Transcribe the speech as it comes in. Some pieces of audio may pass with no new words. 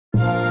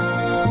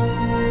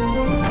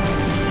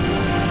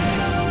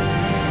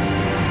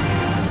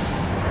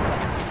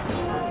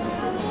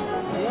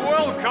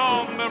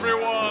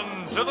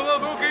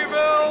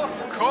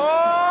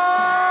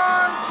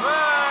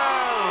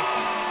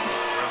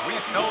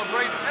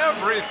celebrate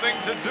everything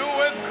to do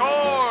with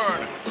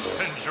corn.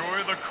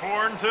 Enjoy the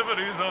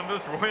Corn-tivities on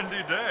this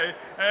windy day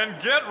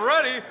and get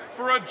ready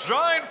for a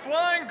giant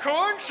flying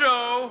corn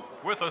show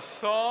with a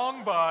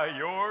song by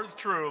yours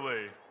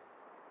truly.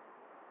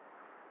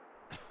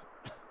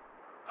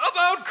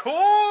 About corn!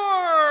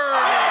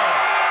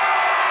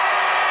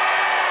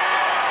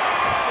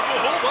 Well,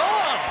 hold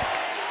on!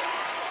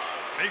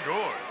 Hey,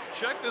 Gord,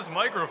 check this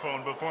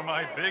microphone before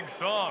my big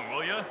song,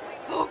 will ya?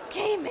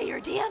 Okay, Mayor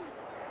DM.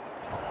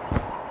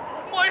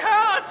 My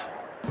hat!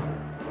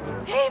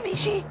 Hey,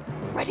 Miikshi.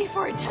 Ready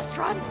for a test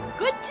run?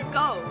 Good to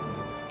go.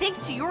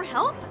 Thanks to your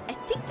help, I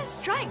think this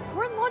giant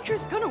corn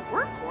launcher's gonna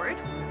work, Gord.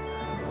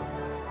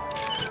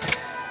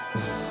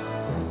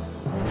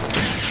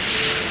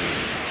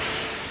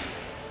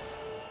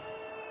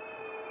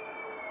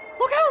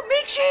 Look out,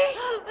 Miikshi!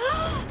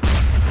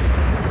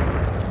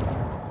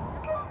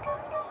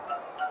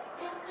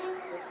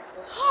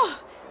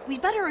 We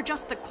better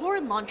adjust the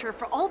corn launcher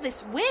for all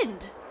this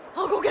wind.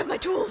 I'll go get my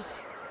tools.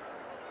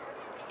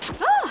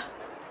 Ah!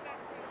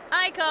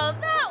 I call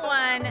that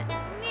one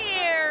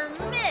near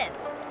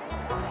miss.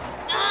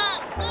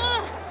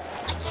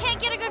 I can't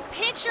get a good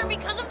picture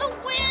because of the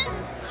wind.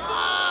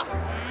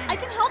 I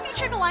can help you,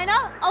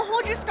 Chickelyna. I'll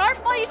hold your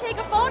scarf while you take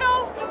a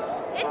photo.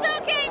 It's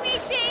okay,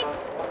 Miikshi.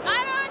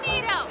 I don't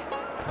need help.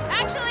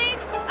 Actually,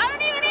 I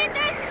don't even need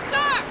this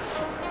scarf.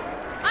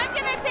 I'm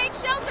gonna take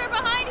shelter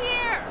behind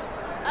here.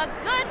 A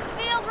good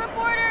field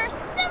reporter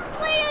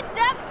simply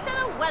adapts to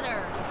the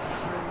weather.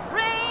 Through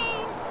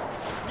rain,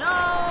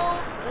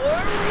 snow,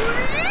 or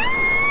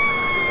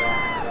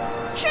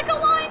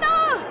Chickelyna!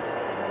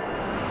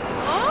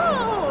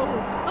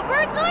 oh, a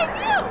bird's eye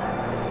view.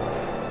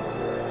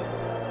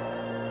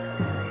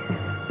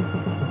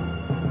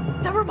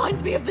 That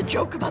reminds me of the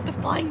joke about the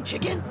flying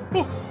chicken.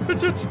 Oh,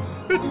 it's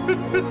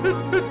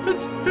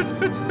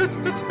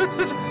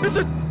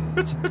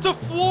a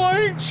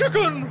flying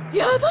chicken!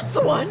 Yeah, that's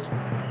the one.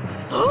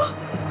 Huh?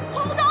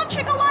 Hold on,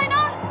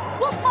 Chickelyna!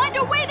 We'll find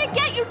a way to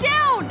get you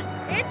down!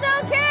 It's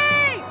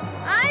okay.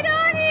 I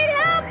don't need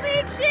help,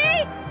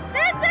 Miikshi.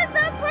 This is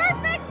the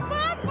perfect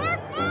spot for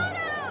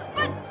photos.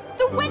 But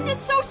the wind is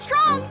so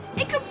strong,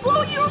 it could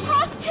blow you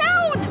across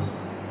town!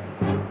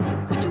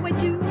 What do I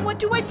do? What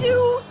do I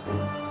do?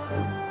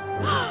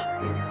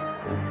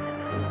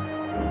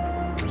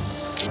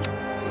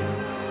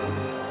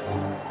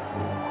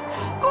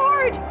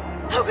 Gord!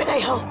 How can I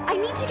help? I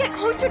need to get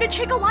closer to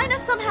Chickelyna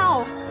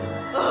somehow.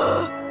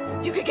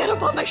 You could get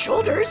up on my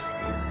shoulders.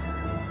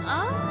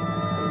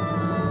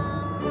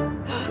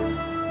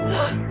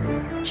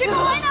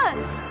 Chickelyna,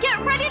 get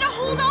ready to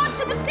hold on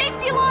to the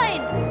safety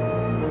line.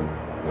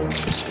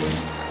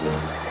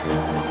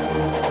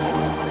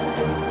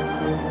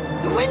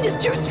 The wind is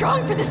too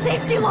strong for the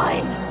safety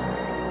line.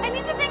 I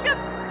need to think of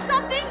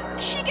something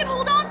she can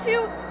hold on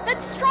to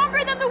that's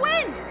stronger than the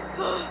wind.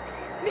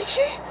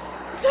 Miikshi,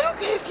 is it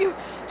okay if you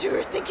do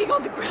your thinking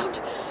on the ground?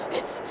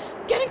 It's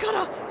getting kind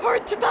of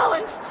hard to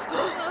balance.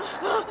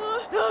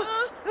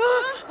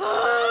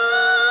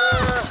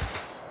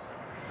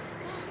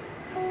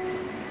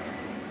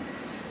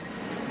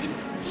 An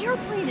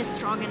airplane is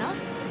strong enough.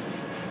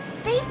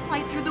 They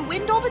fly through the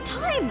wind all the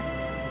time.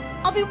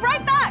 I'll be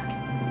right back.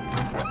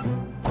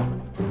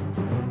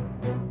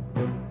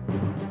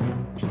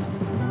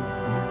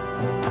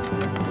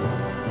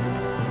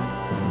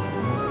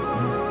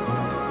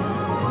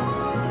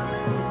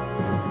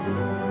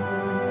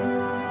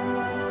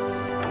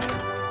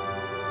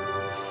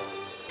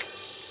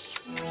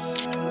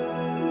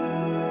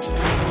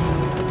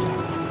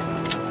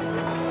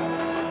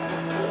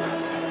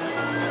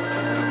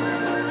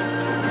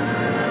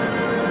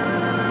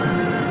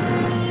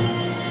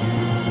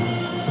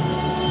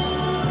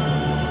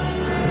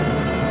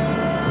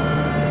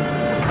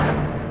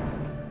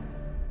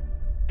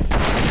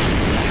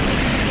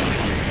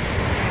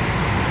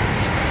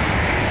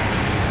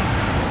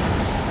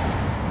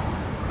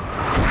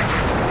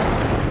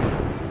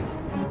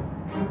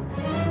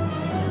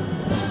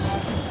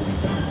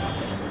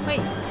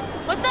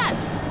 What's that?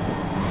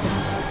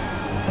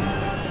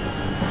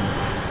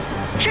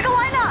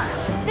 Chickelyna,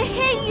 the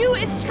HAU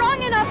is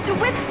strong enough to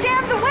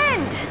withstand the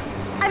wind.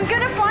 I'm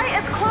gonna fly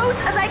as close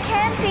as I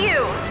can to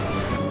you.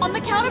 On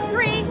the count of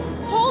 3,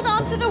 hold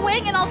on to the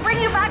wing and I'll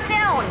bring you back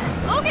down.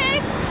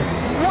 Okay.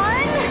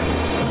 1.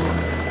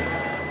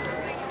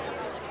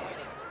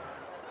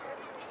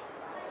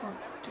 1,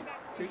 2,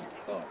 3,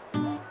 4.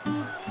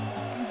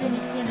 I'm gonna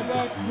sing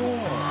about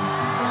corn.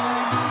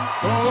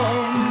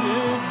 Corn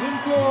is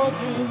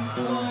important.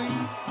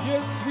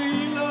 Yes, we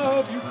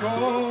love you,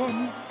 corn.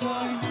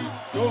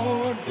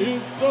 Corn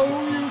is so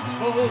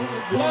useful.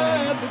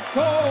 Glad the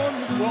corn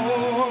was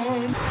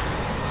born.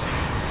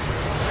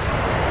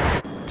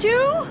 2.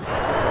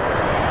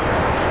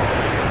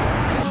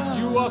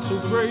 You are so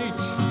great.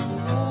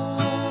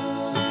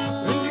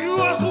 And you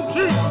are so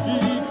tasty,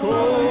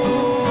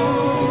 corn.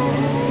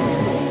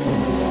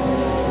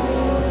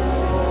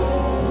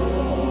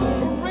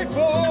 Hooray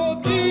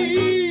for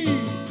thee!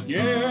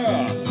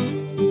 Yeah!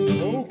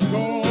 Oh,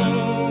 corn!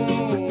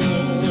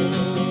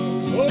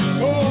 Oh,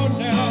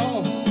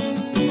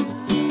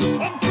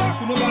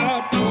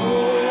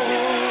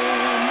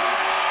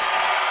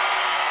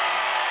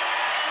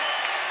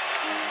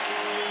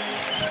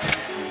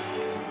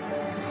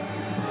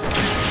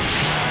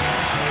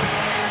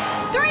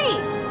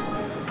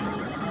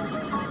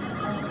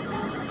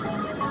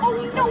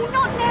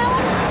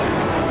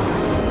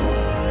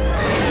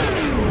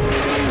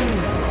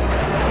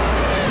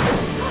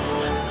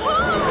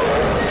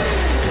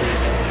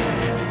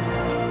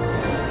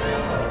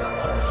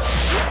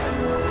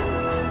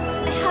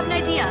 have an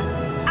idea.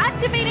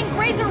 Activating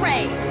Grazer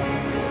Ray.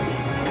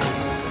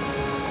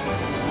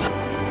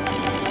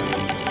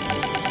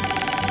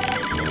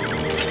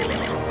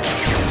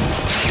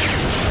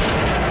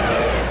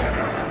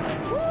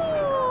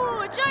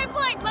 Ooh, a giant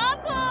flying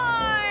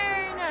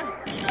popcorn!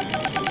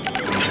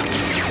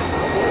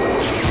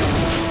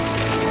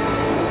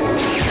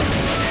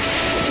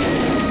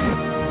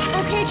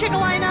 Okay,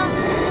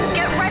 Chickelyna,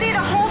 get ready to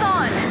hold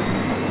on.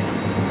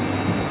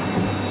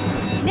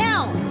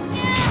 Now!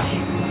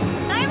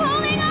 I'm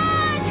holding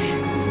on!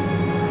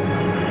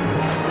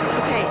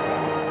 Okay,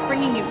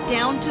 bringing you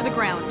down to the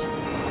ground.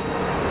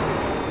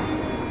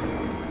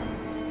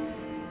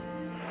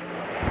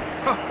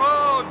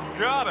 Oh,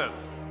 got it.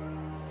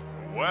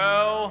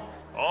 Well,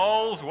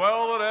 all's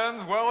well that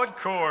ends well at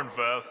Corn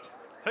Fest.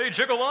 Hey,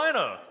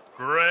 Chickelyna,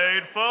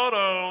 great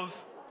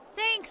photos.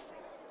 Thanks.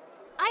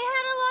 I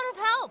had a lot of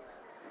help.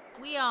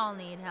 We all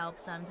need help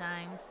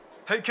sometimes.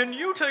 Hey, can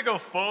you take a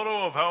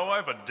photo of how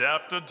I've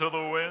adapted to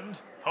the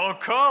wind? I'll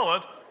call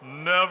it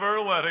Never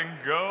Letting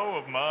Go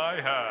of My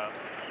Hat.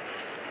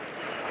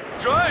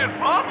 Giant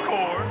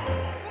popcorn?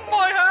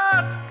 My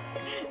hat!